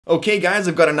Okay guys,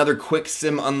 I've got another quick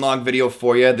SIM unlock video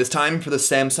for you, this time for the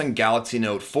Samsung Galaxy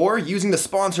Note 4 using the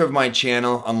sponsor of my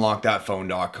channel,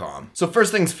 unlockthatphone.com. So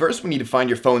first things first, we need to find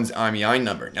your phone's IMEI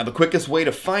number. Now the quickest way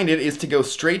to find it is to go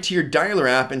straight to your dialer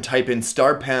app and type in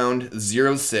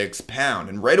 *#06#,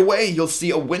 and right away you'll see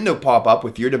a window pop up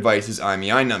with your device's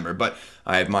IMEI number, but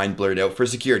I have mine blurred out for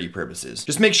security purposes.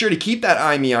 Just make sure to keep that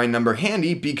IMEI number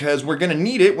handy because we're going to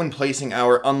need it when placing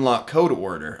our unlock code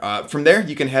order. From there,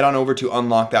 you can head on over to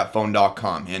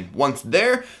unlockthatphone.com, and once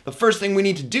there, the first thing we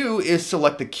need to do is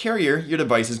select the carrier your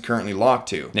device is currently locked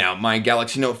to. Now, my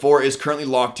Galaxy Note 4 is currently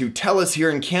locked to TELUS here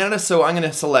in Canada, so I'm going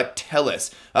to select TELUS.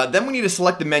 Then we need to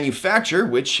select the manufacturer,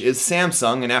 which is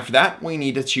Samsung, and after that, we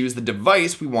need to choose the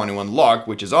device we want to unlock,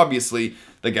 which is obviously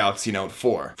the Galaxy Note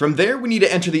 4. From there, we need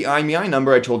to enter the IMEI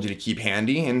number I told you to keep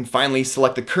handy, and finally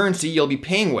select the currency you'll be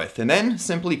paying with, and then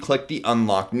simply click the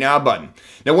Unlock Now button.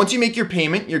 Now once you make your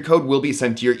payment, your code will be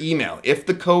sent to your email. If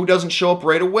the code doesn't show up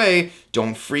right away,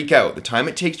 don't freak out. The time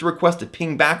it takes to request a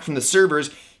ping back from the servers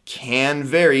can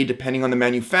vary depending on the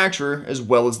manufacturer as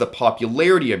well as the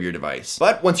popularity of your device.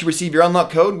 But once you receive your unlock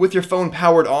code with your phone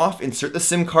powered off, insert the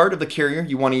SIM card of the carrier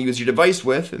you want to use your device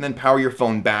with and then power your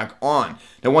phone back on.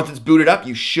 Now once it's booted up,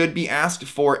 you should be asked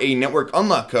for a network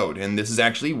unlock code, and this is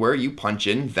actually where you punch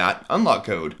in that unlock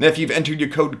code. Now if you've entered your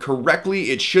code correctly,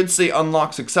 it should say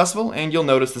unlock successful, and you'll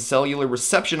notice the cellular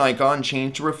reception icon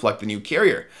change to reflect the new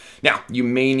carrier. Now you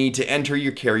may need to enter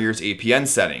your carrier's APN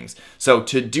settings. So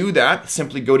to do that,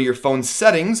 simply go to your phone's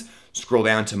settings, scroll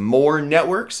down to more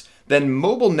networks, then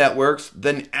mobile networks,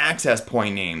 then access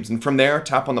point names, and from there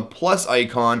tap on the plus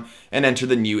icon and enter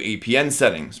the new APN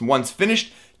settings. Once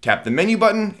finished, tap the menu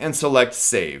button and select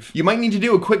Save. You might need to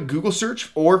do a quick Google search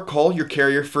or call your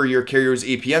carrier for your carrier's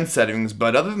APN settings,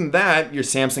 but other than that, your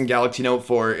Samsung Galaxy Note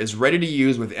 4 is ready to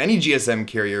use with any GSM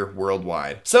carrier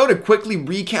worldwide. So to quickly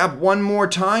recap one more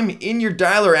time, in your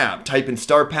dialer app, type in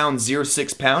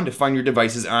 *#06# to find your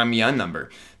device's IMEI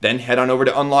number. Then head on over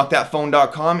to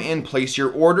unlockthatphone.com and place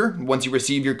your order. Once you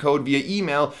receive your code via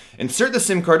email, insert the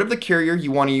SIM card of the carrier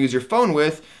you want to use your phone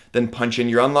with, then punch in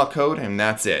your unlock code, and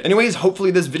that's it. Anyways,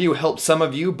 hopefully this video helped some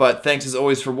of you, but thanks as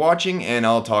always for watching, and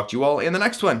I'll talk to you all in the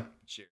next one.